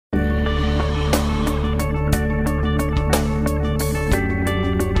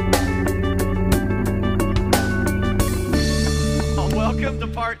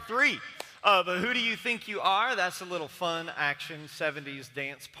part 3 of Who Do You Think You Are? That's a little fun action 70s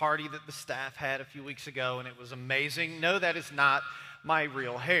dance party that the staff had a few weeks ago, and it was amazing. No, that is not my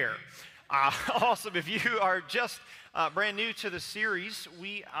real hair. Awesome. If you are just brand new to the series,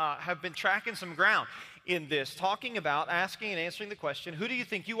 we have been tracking some ground in this, talking about asking and answering the question, who do you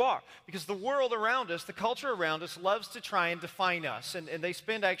think you are? Because the world around us, the culture around us, loves to try and define us. And they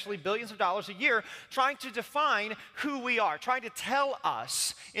spend actually billions of dollars a year trying to define who we are, trying to tell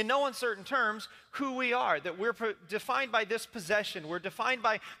us in no uncertain terms who we are, that we're defined by this possession, we're defined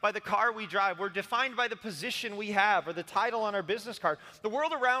by the car we drive, we're defined by the position we have or the title on our business card. The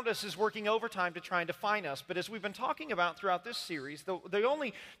world around us is working overtime to try and define us. But as we've been talking about throughout this series, the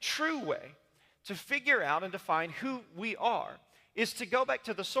only true way to figure out and define who we are is to go back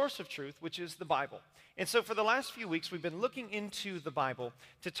to the source of truth, which is the Bible. And so for the last few weeks, we've been looking into the Bible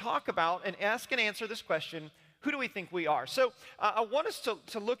to talk about and ask and answer this question, who do we think we are? So I want us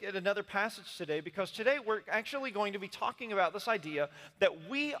to look at another passage today, because today we're actually going to be talking about this idea that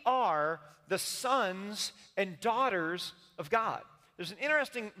we are the sons and daughters of God. There's an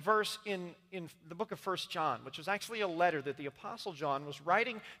interesting verse in the book of 1 John, which was actually a letter that the Apostle John was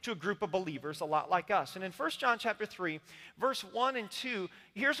writing to a group of believers a lot like us. And in 1 John chapter 3, verse 1 and 2,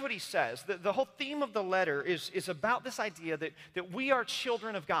 here's what he says. The whole theme of the letter is about this idea that we are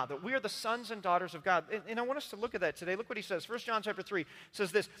children of God, that we are the sons and daughters of God. And I want us to look at that today. Look what he says. 1 John chapter 3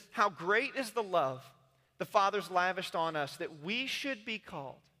 says this, "How great is the love the Father's lavished on us, that we should be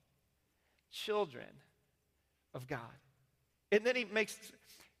called children of God." And then he makes,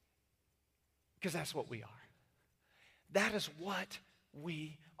 because that's what we are. That is what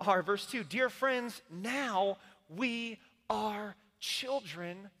we are. Verse 2, "Dear friends, now we are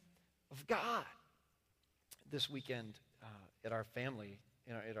children of God." This weekend at our family,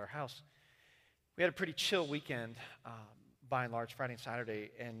 at our house, we had a pretty chill weekend, by and large, Friday and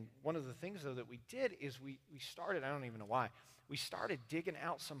Saturday. And one of the things, though, that we did is we started, I don't even know why, we started digging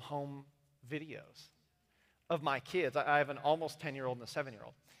out some home videos of my kids. I have an almost 10-year-old and a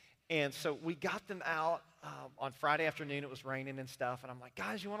 7-year-old. And so we got them out on Friday afternoon. It was raining and stuff. And I'm like,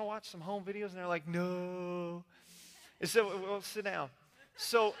 guys, you want to watch some home videos? And they're like, no. And so, well, sit down.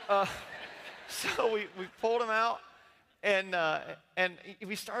 So we pulled them out, and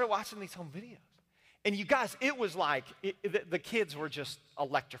we started watching these home videos. And you guys, it was like, the kids were just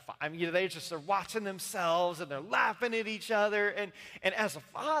electrified. I mean, they're watching themselves, and they're laughing at each other. And as a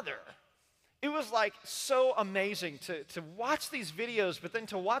father, it was like so amazing to watch these videos, but then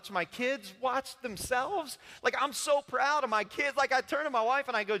to watch my kids watch themselves. Like, I'm so proud of my kids. Like, I turn to my wife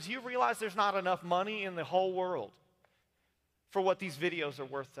and I go, do you realize there's not enough money in the whole world for what these videos are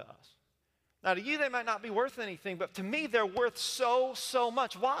worth to us? Now, to you, they might not be worth anything, but to me, they're worth so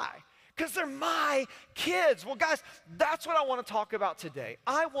much. Why? Because they're my kids. Well, guys, that's what I want to talk about today.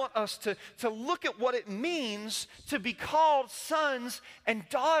 I want us to look at what it means to be called sons and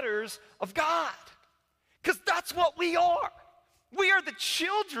daughters of God. Because that's what we are. We are the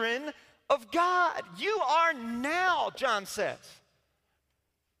children of God. You are now, John says,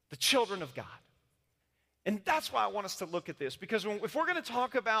 the children of God. And that's why I want us to look at this, because if we're going to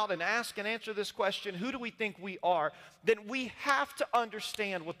talk about and ask and answer this question, who do we think we are, then we have to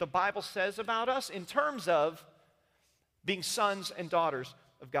understand what the Bible says about us in terms of being sons and daughters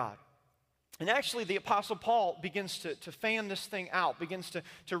of God. And actually, the Apostle Paul begins to fan this thing out, begins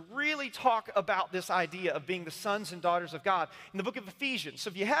to really talk about this idea of being the sons and daughters of God in the book of Ephesians.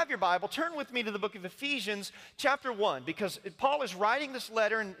 So if you have your Bible, turn with me to the book of Ephesians chapter 1, because Paul is writing this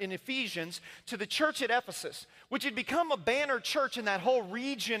letter in Ephesians to the church at Ephesus, which had become a banner church in that whole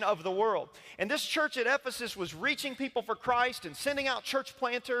region of the world. And this church at Ephesus was reaching people for Christ and sending out church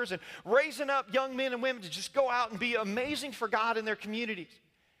planters and raising up young men and women to just go out and be amazing for God in their communities.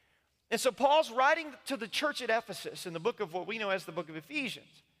 And so Paul's writing to the church at Ephesus in the book of what we know as the book of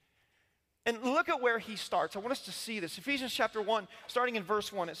Ephesians. And look at where he starts. I want us to see this. Ephesians chapter 1, starting in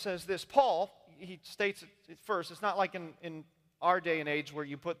verse 1, it says this. Paul, he states it first. It's not like in our day and age where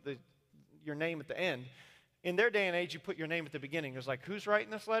you put your name at the end. In their day and age, you put your name at the beginning. It was like, who's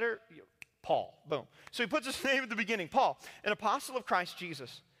writing this letter? Paul. Boom. So he puts his name at the beginning. Paul, an apostle of Christ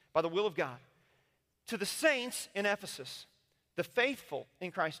Jesus, by the will of God, to the saints in Ephesus, the faithful in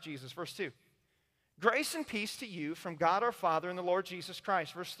Christ Jesus. Verse 2, grace and peace to you from God our Father and the Lord Jesus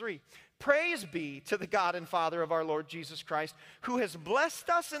Christ. Verse 3, praise be to the God and Father of our Lord Jesus Christ, who has blessed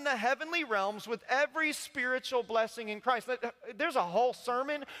us in the heavenly realms with every spiritual blessing in Christ. There's a whole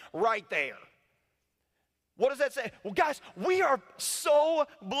sermon right there. What does that say? Well, guys, we are so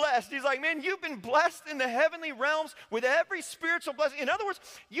blessed. He's like, man, you've been blessed in the heavenly realms with every spiritual blessing. In other words,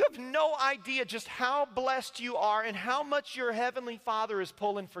 you have no idea just how blessed you are and how much your heavenly Father is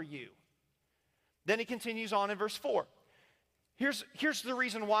pulling for you. Then he continues on in verse 4. Here's the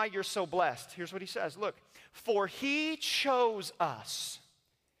reason why you're so blessed. Here's what he says. Look, for he chose us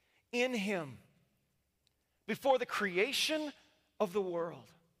in him before the creation of the world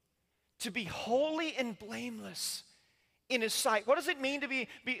to be holy and blameless in his sight. What does it mean to be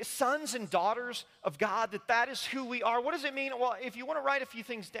sons and daughters of God, that is who we are? What does it mean? Well, if you want to write a few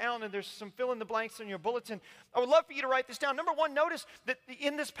things down, and there's some fill in the blanks in your bulletin, I would love for you to write this down. Number one, notice that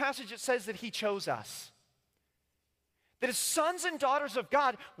in this passage it says that he chose us. That as sons and daughters of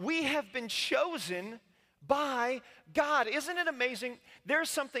God, we have been chosen by God. Isn't it amazing? There's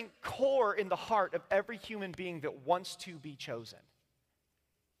something core in the heart of every human being that wants to be chosen.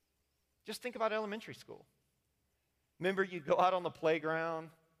 Just think about elementary school. Remember, you'd go out on the playground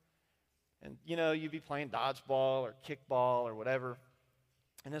and, you'd be playing dodgeball or kickball or whatever.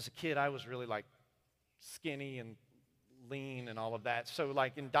 And as a kid, I was really like skinny and lean and all of that. So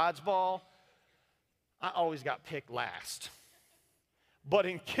like in dodgeball, I always got picked last. But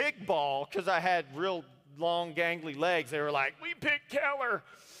in kickball, because I had real long, gangly legs, they were like, we picked Keller.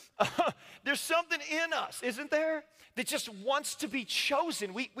 There's something in us, isn't there, that just wants to be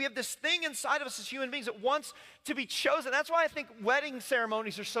chosen. We have this thing inside of us as human beings that wants to be chosen. That's why I think wedding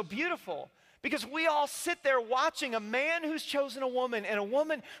ceremonies are so beautiful, because we all sit there watching a man who's chosen a woman and a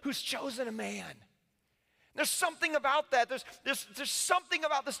woman who's chosen a man. There's something about that. There's something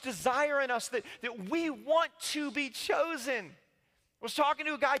about this desire in us that we want to be chosen. I was talking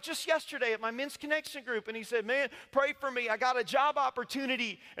to a guy just yesterday at my Men's Connection group, and he said, man, pray for me. I got a job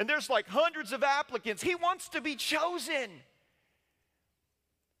opportunity, and there's like hundreds of applicants. He wants to be chosen.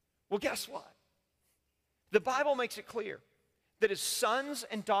 Well, guess what? The Bible makes it clear that as sons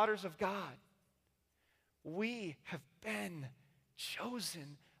and daughters of God, we have been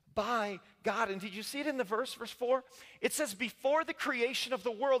chosen by God. And did you see it in the verse 4? It says, before the creation of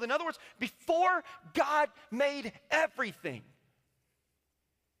the world. In other words, before God made everything,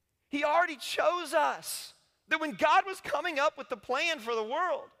 he already chose us. That when God was coming up with the plan for the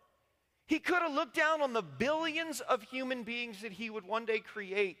world, he could have looked down on the billions of human beings that he would one day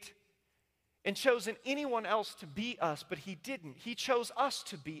create and chosen anyone else to be us, but he didn't. He chose us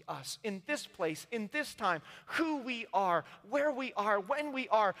to be us in this place, in this time, who we are, where we are, when we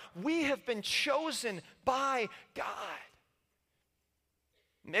are. We have been chosen by God.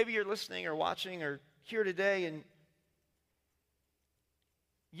 Maybe you're listening or watching or here today, and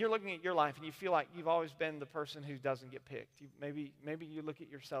you're looking at your life and you feel like you've always been the person who doesn't get picked. Maybe you look at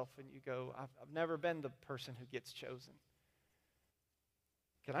yourself and you go, I've never been the person who gets chosen.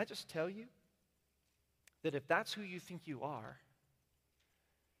 Can I just tell you that if that's who you think you are,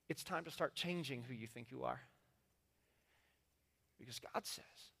 it's time to start changing who you think you are. Because God says,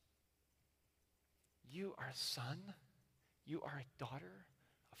 you are a son, you are a daughter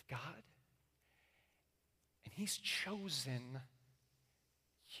of God, and he's chosen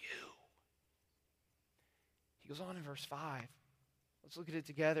you. He goes on in verse 5. Let's look at it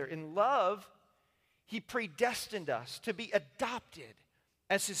together. In love, he predestined us to be adopted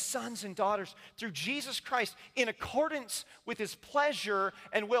as his sons and daughters through Jesus Christ in accordance with his pleasure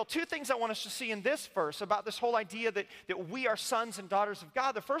and will. Two things I want us to see in this verse about this whole idea that we are sons and daughters of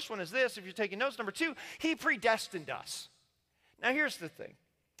God. The first one is this, if you're taking notes. Number two, he predestined us. Now here's the thing.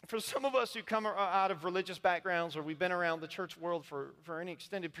 For some of us who come out of religious backgrounds or we've been around the church world for any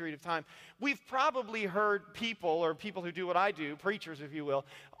extended period of time, we've probably heard people, or people who do what I do, preachers if you will,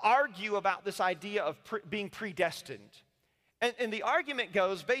 argue about this idea of being predestined. And the argument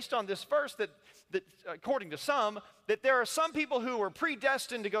goes, based on this verse, that according to some, that there are some people who are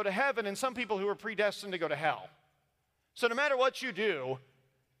predestined to go to heaven and some people who are predestined to go to hell. So no matter what you do,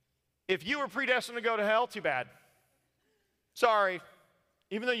 if you were predestined to go to hell, too bad. Sorry.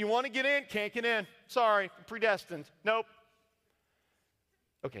 Even though you want to get in, can't get in. Sorry, predestined. Nope.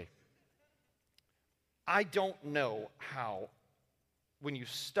 Okay. I don't know how, when you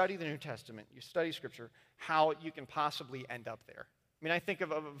study the New Testament, you study Scripture, how you can possibly end up there. I mean, I think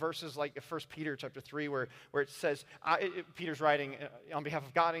of verses like 1 Peter chapter 3 where it says, Peter's writing on behalf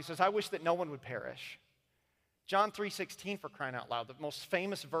of God, and he says, I wish that no one would perish. John 3:16, for crying out loud, the most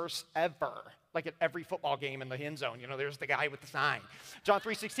famous verse ever. Like at every football game in the end zone, there's the guy with the sign. John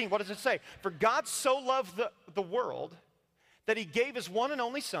 3:16, what does it say? For God so loved the world that he gave his one and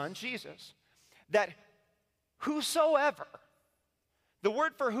only son, Jesus, that whosoever, the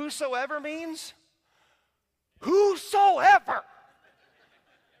word for whosoever means whosoever.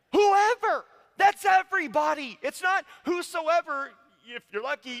 Whoever. That's everybody. It's not whosoever, if you're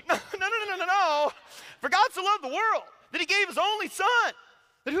lucky. No. For God so loved the world that he gave his only son,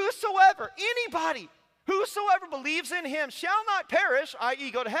 that whosoever, anybody, whosoever believes in him shall not perish,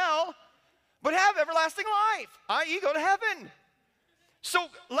 i.e. go to hell, but have everlasting life, i.e. go to heaven. So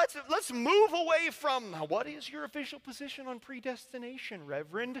let's move away from, what is your official position on predestination,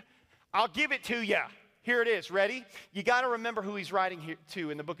 Reverend? I'll give it to you. Here it is. Ready? You got to remember who he's writing here to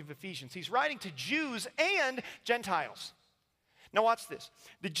in the book of Ephesians. He's writing to Jews and Gentiles. Now watch this.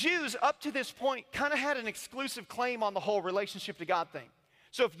 The Jews up to this point kind of had an exclusive claim on the whole relationship to God thing.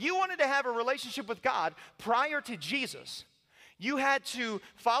 So if you wanted to have a relationship with God prior to Jesus, you had to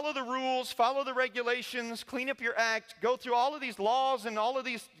follow the rules, follow the regulations, clean up your act, go through all of these laws and all of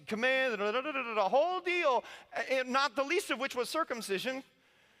these commands, the whole deal, and not the least of which was circumcision.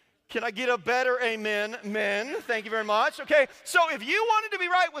 Can I get a better amen? Men, thank you very much. Okay, so if you wanted to be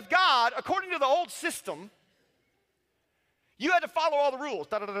right with God, according to the old system, you had to follow all the rules.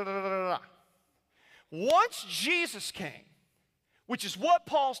 Once Jesus came, which is what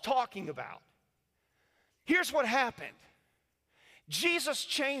Paul's talking about, here's what happened. Jesus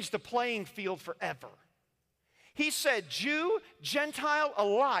changed the playing field forever. He said, Jew, Gentile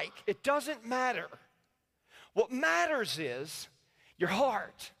alike, it doesn't matter. What matters is your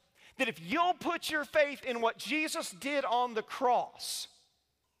heart. That if you'll put your faith in what Jesus did on the cross,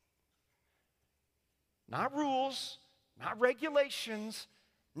 not rules, not regulations,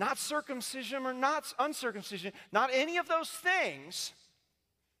 not circumcision or not uncircumcision, not any of those things,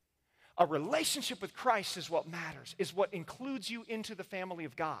 a relationship with Christ is what matters, is what includes you into the family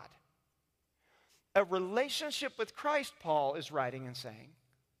of God. A relationship with Christ, Paul is writing and saying,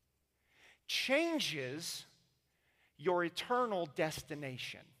 changes your eternal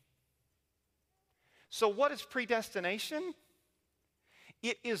destination. So what is predestination?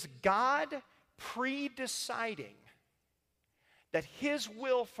 It is God pre-deciding that his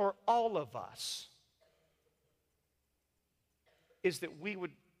will for all of us is that we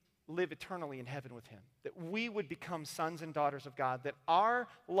would live eternally in heaven with him, that we would become sons and daughters of God, that our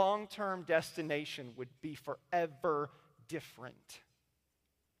long-term destination would be forever different.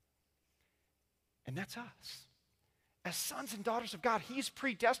 And that's us. As sons and daughters of God, he's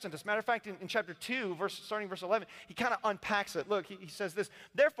predestined. As a matter of fact, in chapter 2, starting verse 11, he kind of unpacks it. Look, he says this,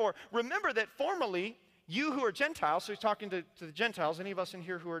 therefore, remember that formerly you who are Gentiles, so he's talking to the Gentiles, any of us in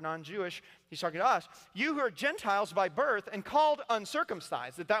here who are non-Jewish, he's talking to us, you who are Gentiles by birth and called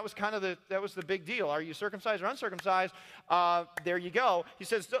uncircumcised, that was kind of the big deal. Are you circumcised or uncircumcised? There you go. He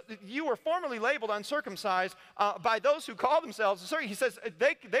says, you were formerly labeled uncircumcised by those who call themselves, sorry, he says,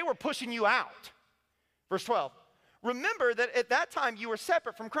 they were pushing you out. Verse 12. Remember that at that time you were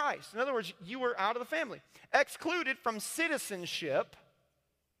separate from Christ. In other words, you were out of the family, excluded from citizenship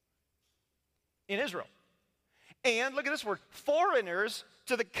in Israel. And look at this word, foreigners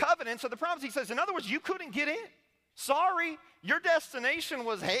to the covenants of the promise. He says, in other words, you couldn't get in. Sorry, your destination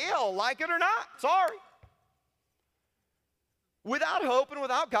was hell, like it or not. Sorry. Without hope and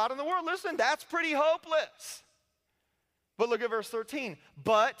without God in the world. Listen, that's pretty hopeless. But look at verse 13.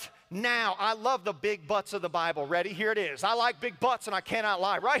 But now, I love the big buts of the Bible. Ready? Here it is. I like big butts and I cannot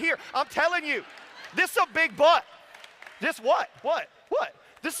lie. Right here, I'm telling you, this is a big butt. This what? What?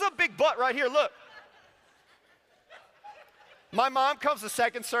 This is a big butt right here, look. My mom comes to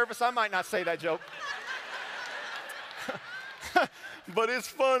second service. I might not say that joke. But it's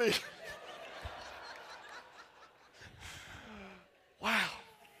funny. Wow.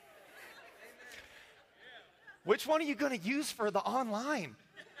 Which one are you going to use for the online?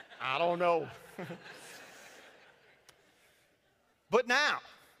 I don't know. But now,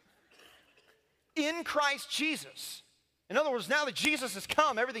 in Christ Jesus, in other words, now that Jesus has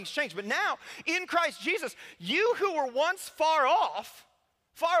come, everything's changed. But now, in Christ Jesus, you who were once far off,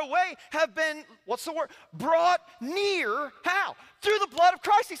 far away, have been, what's the word? Brought near. How? Through the blood of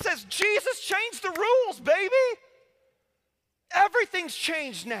Christ. He says, Jesus changed the rules, baby. Everything's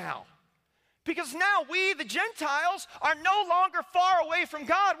changed now. Because now we, the Gentiles, are no longer far away from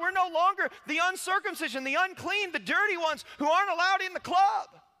God. We're no longer the uncircumcision, the unclean, the dirty ones who aren't allowed in the club.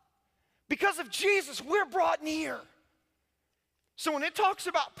 Because of Jesus, we're brought near. So when it talks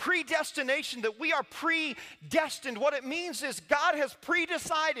about predestination, that we are predestined, what it means is God has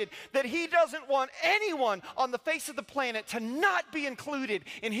predecided that he doesn't want anyone on the face of the planet to not be included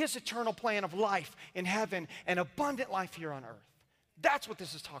in his eternal plan of life in heaven and abundant life here on earth. That's what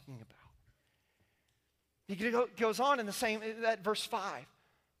this is talking about. He goes on in that verse 5.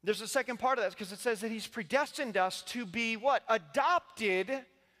 There's a second part of that because it says that he's predestined us to be what? Adopted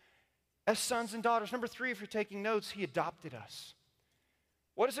as sons and daughters. Number 3, if you're taking notes, he adopted us.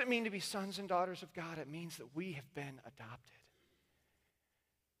 What does it mean to be sons and daughters of God? It means that we have been adopted.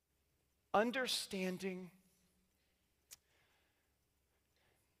 Understanding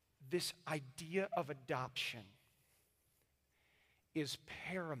this idea of adoption is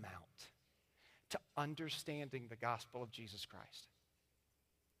paramount to understanding the gospel of Jesus Christ.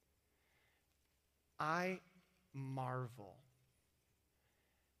 I marvel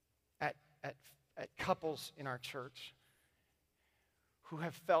at couples in our church who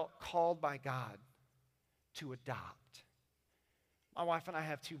have felt called by God to adopt. My wife and I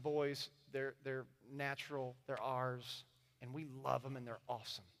have 2 boys. They're natural, they're ours, and we love them and they're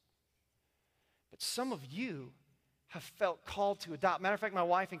awesome. But some of you have felt called to adopt. Matter of fact, my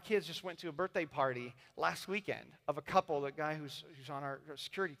wife and kids just went to a birthday party last weekend of a couple, the guy who's on our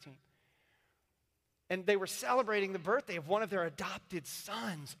security team. And they were celebrating the birthday of one of their adopted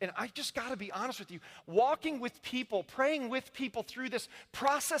sons. And I just got to be honest with you, walking with people, praying with people through this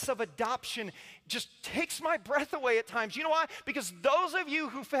process of adoption just takes my breath away at times. You know why? Because those of you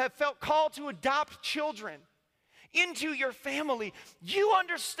who have felt called to adopt children into your family, you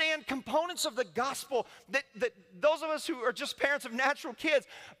understand components of the gospel that those of us who are just parents of natural kids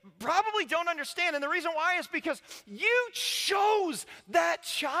probably don't understand. And the reason why is because you chose that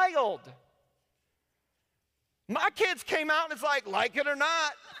child. My kids came out and it's like it or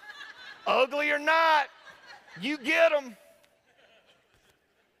not, ugly or not, you get them.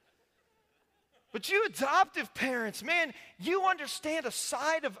 But you adoptive parents, man, you understand a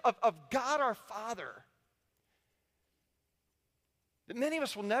side of God our Father that many of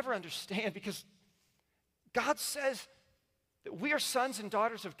us will never understand, because God says that we are sons and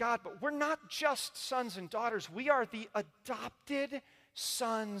daughters of God, but we're not just sons and daughters. We are the adopted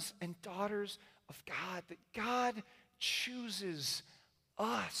sons and daughters of God, that God chooses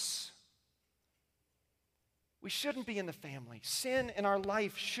us. We shouldn't be in the family. Sin in our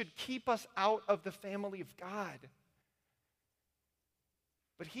life should keep us out of the family of God.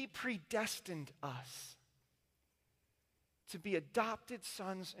 But He predestined us to be adopted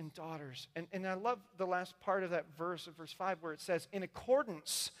sons and daughters. And I love the last part of that verse, of verse 5, where it says, in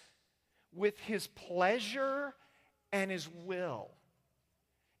accordance with His pleasure and His will.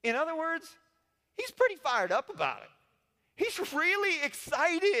 In other words, He's pretty fired up about it. He's really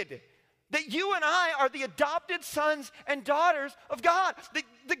excited that you and I are the adopted sons and daughters of God.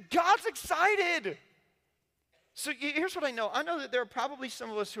 That God's excited. So here's what I know. I know that there are probably some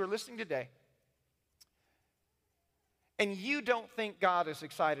of us who are listening today, and you don't think God is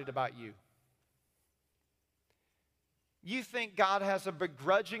excited about you. You think God has a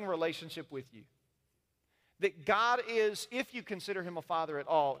begrudging relationship with you. That God is, if you consider Him a father at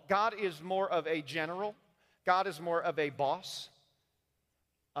all, God is more of a general. God is more of a boss.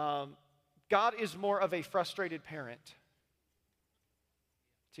 God is more of a frustrated parent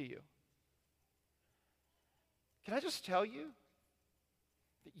to you. Can I just tell you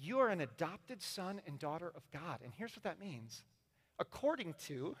that you are an adopted son and daughter of God? And here's what that means. According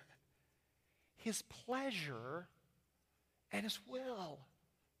to His pleasure and His will.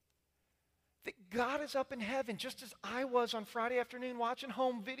 That God is up in heaven, just as I was on Friday afternoon watching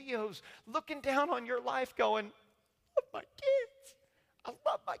home videos, looking down on your life going, I love my kids. I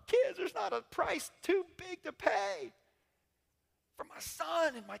love my kids. There's not a price too big to pay for my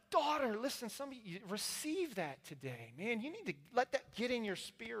son and my daughter. Listen, some of you receive that today. Man, you need to let that get in your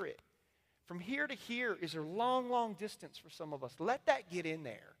spirit. From here to here is a long, long distance for some of us. Let that get in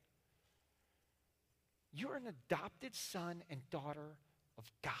there. You're an adopted son and daughter of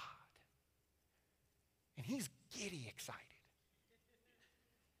God. And He's giddy excited.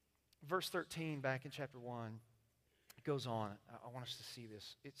 Verse 13 back in chapter 1, it goes on. I want us to see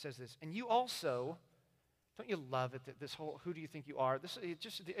this. It says this, and you also, don't you love it that this whole, who do you think you are?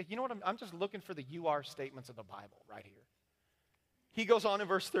 You know what, I'm just looking for the you are statements of the Bible right here. He goes on in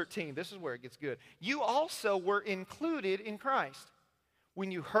verse 13. This is where it gets good. You also were included in Christ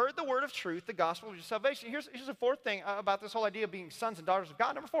when you heard the word of truth, the gospel of your salvation. Here's the fourth thing about this whole idea of being sons and daughters of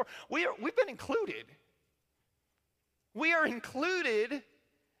God. Number 4, we've been included. We are included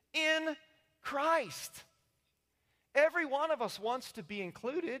in Christ. Every one of us wants to be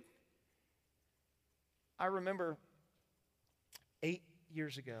included. I remember 8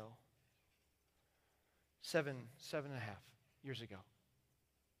 years ago, seven and a half years ago,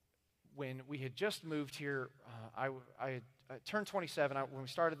 when we had just moved here. I turned 27. When we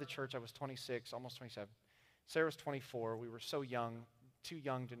started the church, I was 26, almost 27. Sarah was 24. We were so young, too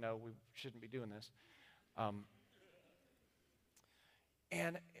young to know we shouldn't be doing this.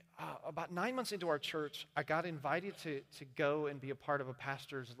 And about 9 months into our church, I got invited to go and be a part of a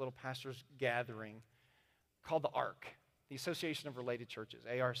little pastor's gathering called the Ark. the Association of Related Churches,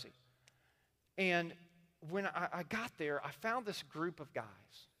 ARC. And when I got there, I found this group of guys.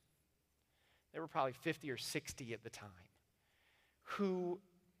 There were probably 50 or 60 at the time who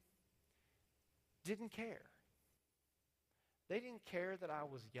didn't care. They didn't care that I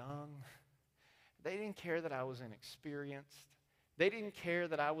was young. They didn't care that I was inexperienced. They didn't care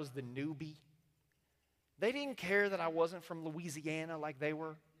that I was the newbie. They didn't care that I wasn't from Louisiana like they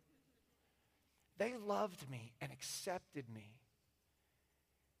were. They loved me and accepted me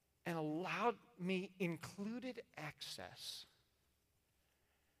and allowed me included access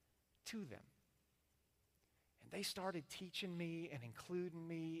to them. And they started teaching me and including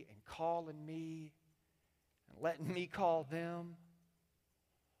me and calling me and letting me call them.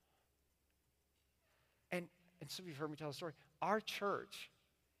 And some of you have heard me tell the story. Our church,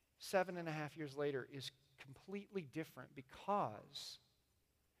 7.5 years later, is completely different because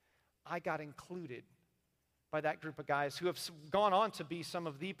I got included by that group of guys who have gone on to be some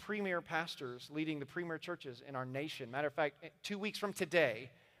of the premier pastors leading the premier churches in our nation. Matter of fact, 2 weeks from today,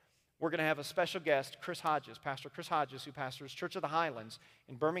 we're going to have a special guest, Pastor Chris Hodges, who pastors Church of the Highlands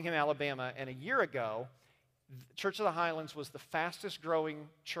in Birmingham, Alabama. And a year ago, Church of the Highlands was the fastest growing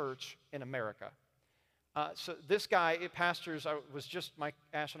church in America. So this guy,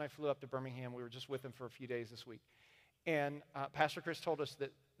 Ash and I flew up to Birmingham. We were just with him for a few days this week. And Pastor Chris told us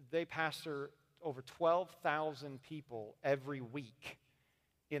that they pastor over 12,000 people every week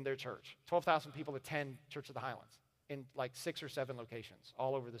in their church. 12,000 people attend Church of the Highlands in like 6 or 7 locations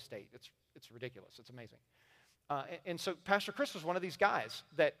all over the state. It's ridiculous. It's amazing. And so Pastor Chris was one of these guys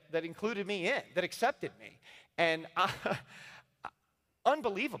that included me in, that accepted me. And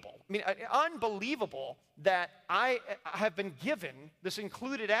unbelievable. I mean, unbelievable that I have been given this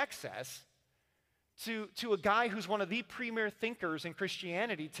included access to a guy who's one of the premier thinkers in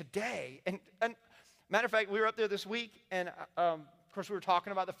Christianity today. And matter of fact, we were up there this week, and of course we were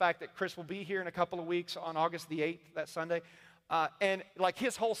talking about the fact that Chris will be here in a couple of weeks on August the 8th, that Sunday. And like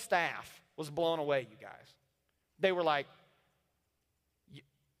his whole staff was blown away, you guys. They were like,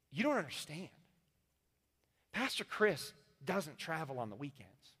 you don't understand. Pastor Chris doesn't travel on the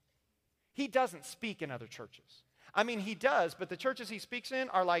weekends. He doesn't speak in other churches. I mean, he does, but the churches he speaks in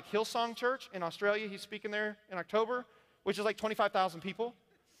are like Hillsong Church in Australia. He's speaking there in October, which is like 25,000 people.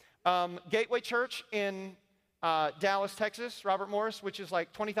 Gateway Church in Dallas, Texas, Robert Morris, which is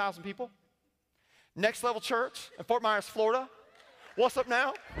like 20,000 people. Next Level Church in Fort Myers, Florida. What's up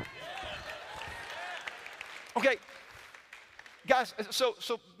now? Okay, guys, so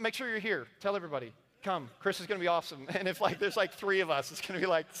make sure you're here. Tell everybody. Come, Chris is going to be awesome. And if there's 3 of us, it's going to be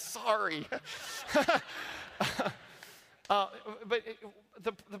like, sorry. But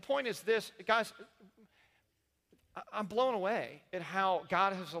the point is this, guys, I'm blown away at how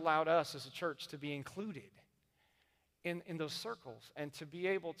God has allowed us as a church to be included in those circles and to be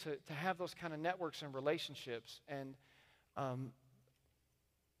able to have those kind of networks and relationships. And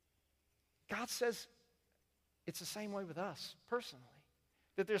God says it's the same way with us personally.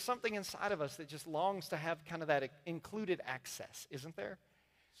 That there's something inside of us that just longs to have kind of that included access, isn't there?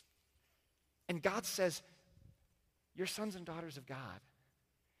 And God says, you're sons and daughters of God.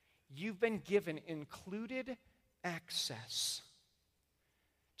 You've been given included access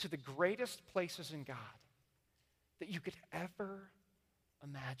to the greatest places in God that you could ever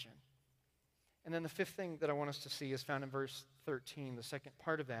imagine. And then the 5th thing that I want us to see is found in verse 13, the second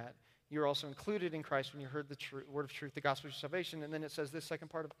part of that. You're also included in Christ when you heard the word of truth, the gospel of your salvation. And then it says this second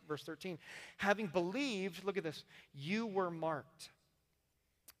part of verse 13. Having believed, look at this, you were marked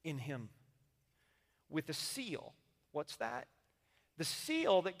in him with a seal. What's that? The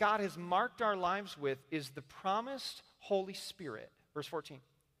seal that God has marked our lives with is the promised Holy Spirit. Verse 14.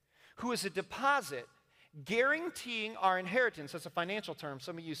 Who is a deposit guaranteeing our inheritance. That's a financial term.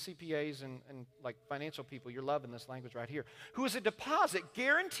 Some of you CPAs and like financial people, you're loving this language right here. Who is a deposit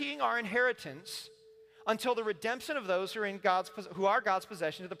guaranteeing our inheritance until the redemption of those who are God's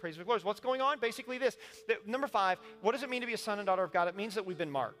possession to the praise of His glory. What's going on? Basically this. Number 5, what does it mean to be a son and daughter of God? It means that we've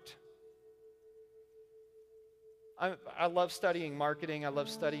been marked. I love studying marketing. I love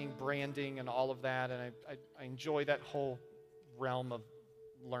studying branding and all of that, and I enjoy that whole realm of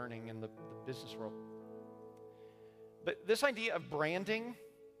learning in the business world. But this idea of branding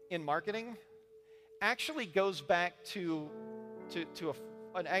in marketing actually goes back to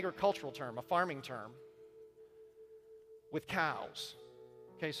an agricultural term, a farming term, with cows.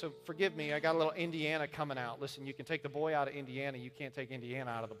 Okay, so forgive me, I got a little Indiana coming out. Listen, you can take the boy out of Indiana, you can't take Indiana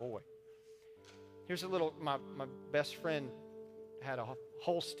out of the boy. Here's my best friend had a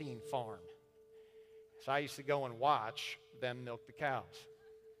Holstein farm. So I used to go and watch them milk the cows.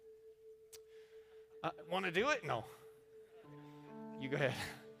 Want to do it? No. You go ahead.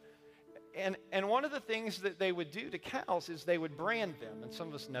 And one of the things that they would do to cows is they would brand them. And some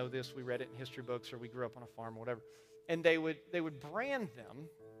of us know this. We read it in history books or we grew up on a farm or whatever. And they would brand them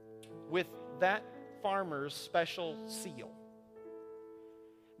with that farmer's special seal.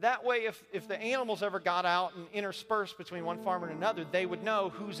 That way, if the animals ever got out and interspersed between one farmer and another, they would know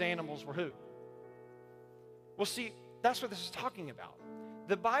whose animals were who. Well, see, that's what this is talking about.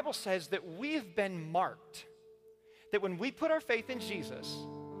 The Bible says that we've been marked. That when we put our faith in Jesus,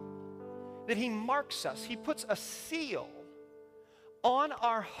 that he marks us. He puts a seal on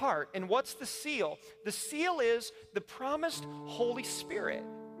our heart. And what's the seal? The seal is the promised Holy Spirit.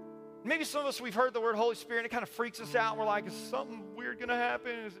 Maybe some of us, we've heard the word Holy Spirit, and it kind of freaks us out. We're like, is something weird going to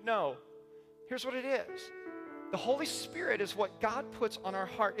happen? No. Here's what it is. The Holy Spirit is what God puts on our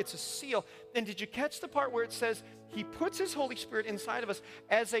heart. It's a seal. And did you catch the part where it says he puts his Holy Spirit inside of us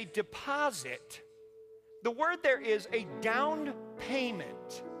as a deposit? The word there is a down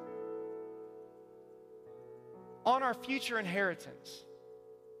payment on our future inheritance.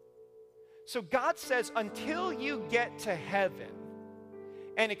 So God says, until you get to heaven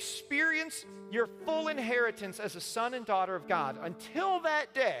and experience your full inheritance as a son and daughter of God, until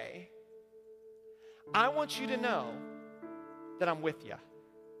that day, I want you to know that I'm with you.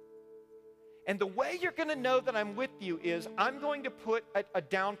 And the way you're going to know that I'm with you is I'm going to put a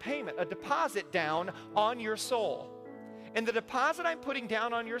down payment, a deposit down on your soul. And the deposit I'm putting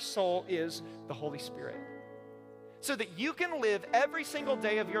down on your soul is the Holy Spirit. So that you can live every single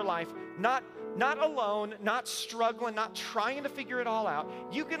day of your life, not alone, not struggling, not trying to figure it all out.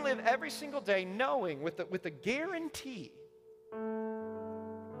 You can live every single day knowing with the guarantee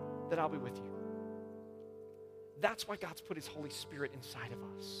that I'll be with you. That's why God's put his Holy Spirit inside of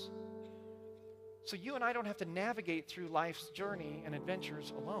us. So you and I don't have to navigate through life's journey and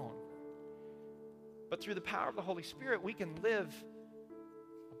adventures alone. But through the power of the Holy Spirit, we can live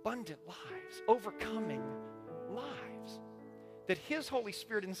abundant lives, overcoming lives. That his Holy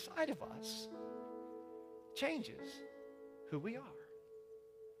Spirit inside of us changes who we are.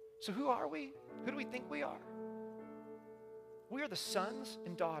 So who are we? Who do we think we are? We are the sons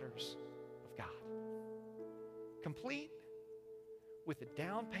and daughters of God. Complete with a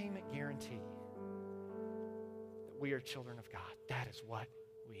down payment guarantee that we are children of God. That is what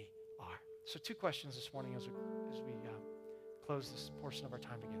we are. So 2 questions this morning as we close this portion of our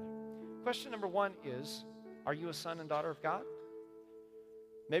time together. Question number 1 is, are you a son and daughter of God?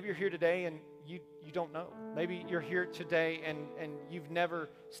 Maybe you're here today and you don't know. Maybe you're here today and you've never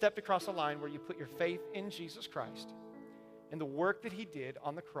stepped across a line where you put your faith in Jesus Christ and the work that he did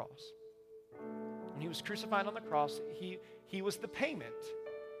on the cross. When he was crucified on the cross, he was the payment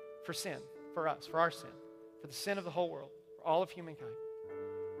for sin, for us, for our sin, for the sin of the whole world, for all of humankind.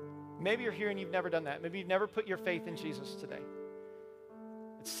 Maybe you're here and you've never done that. Maybe you've never put your faith in Jesus today.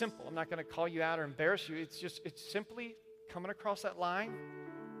 It's simple. I'm not going to call you out or embarrass you. It's simply coming across that line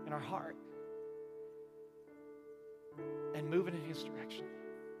in our heart and moving in his direction.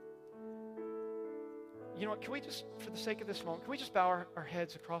 You know what? Can we just, for the sake of this moment, can we just bow our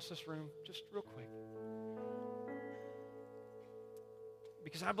heads across this room just real quick?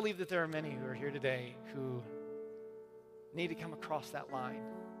 Because I believe that there are many who are here today who need to come across that line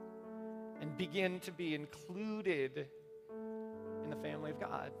and begin to be included in the family of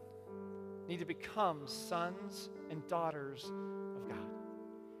God. Need to become sons and daughters of God.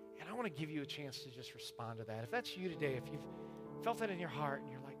 And I want to give you a chance to just respond to that. If that's you today, if you've felt that in your heart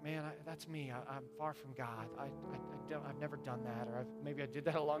and you're like, man, that's me. I'm far from God. I've never done that. Or maybe I did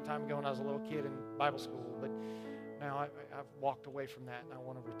that a long time ago when I was a little kid in Bible school. But now I've walked away from that and I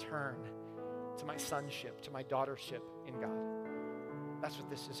want to return to my sonship, to my daughtership in God. That's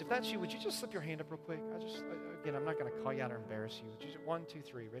what this is. If that's you, would you just slip your hand up real quick? Again, I'm not going to call you out or embarrass you. Would you 1, 2,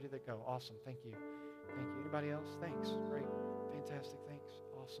 3, ready to go? Awesome. Thank you. Thank you. Anybody else? Thanks. Great. Fantastic. Thanks.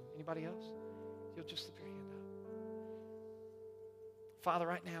 Awesome. Anybody else? You'll just slip your hand up. Father,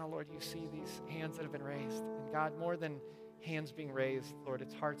 right now, Lord, you see these hands that have been raised. And God, more than hands being raised, Lord,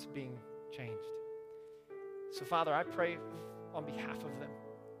 it's hearts being changed. So, Father, I pray on behalf of them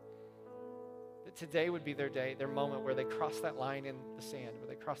that today would be their day, their moment where they cross that line in the sand, where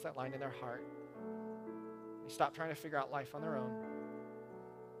they cross that line in their heart. They stop trying to figure out life on their own,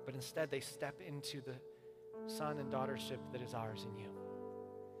 but instead they step into the son and daughtership that is ours in you.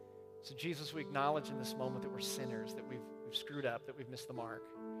 So, Jesus, we acknowledge in this moment that we're sinners, that we've screwed up, that we've missed the mark.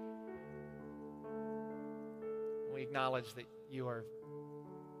 We acknowledge that you are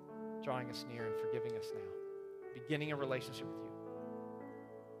drawing us near and forgiving us now, beginning a relationship with you.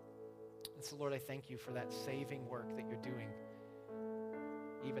 And so, Lord, I thank you for that saving work that you're doing,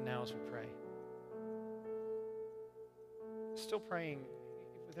 even now as we pray. still praying,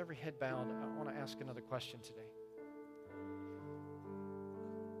 with every head bowed, I want to ask another question today.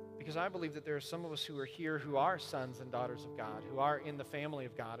 Because I believe that there are some of us who are here who are sons and daughters of God, who are in the family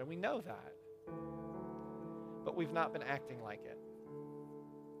of God, and we know that. But we've not been acting like it.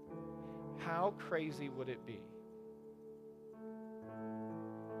 How crazy would it be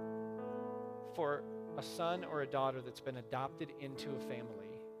for a son or a daughter that's been adopted into a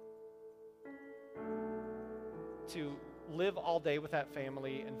family to live all day with that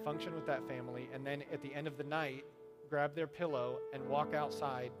family and function with that family, and then at the end of the night, grab their pillow and walk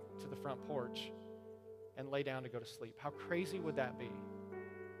outside to the front porch and lay down to go to sleep? How crazy would that be?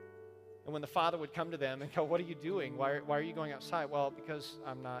 And when the father would come to them and go, what are you doing? Why are you going outside? Well, because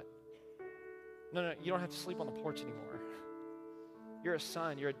I'm not. No, you don't have to sleep on the porch anymore. You're a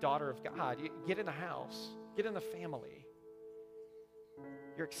son. You're a daughter of God. You get in the house. Get in the family.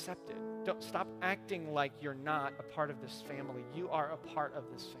 You're accepted. Don't stop acting like you're not a part of this family. You are a part of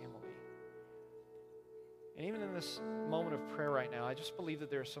this family. And even in this moment of prayer right now, I just believe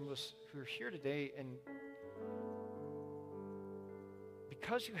that there are some of us who are here today, and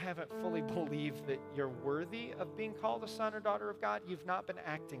because you haven't fully believed that you're worthy of being called a son or daughter of God, you've not been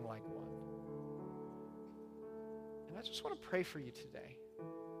acting like one. And I just want to pray for you today.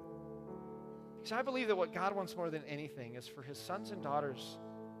 Because I believe that what God wants more than anything is for his sons and daughters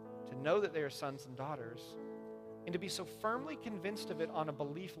to know that they are sons and daughters, and to be so firmly convinced of it on a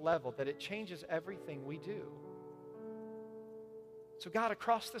belief level that it changes everything we do. So God,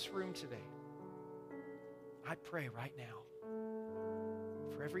 across this room today, I pray right now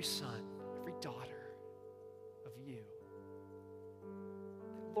for every son, every daughter of you.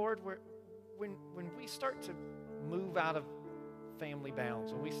 Lord, when we start to move out of family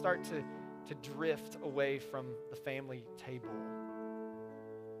bounds, when we start to drift away from the family table,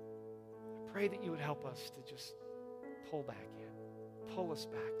 I pray that you would help us to just pull back in, pull us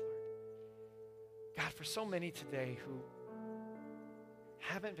back, Lord. God, for so many today who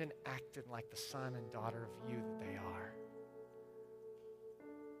haven't been acting like the son and daughter of you that they are,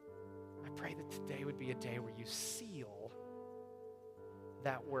 I pray that today would be a day where you seal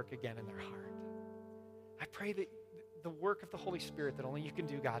that work again in their heart. I pray that the work of the Holy Spirit that only you can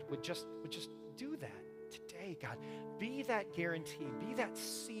do, God, would just do that today, God. Be that guarantee, be that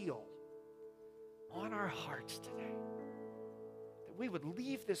seal on our hearts today. That we would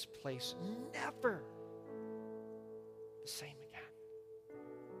leave this place never the same again.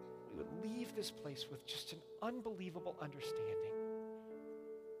 We would leave this place with just an unbelievable understanding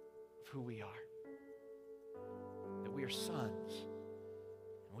of who we are. That we are sons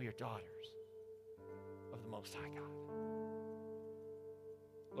and we are daughters of the Most High God.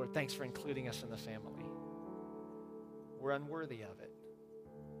 Lord, thanks for including us in the family. We're unworthy of it,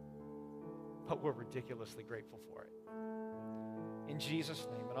 but we're ridiculously grateful for it. In Jesus'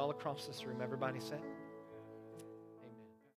 name, and all across this room, everybody said,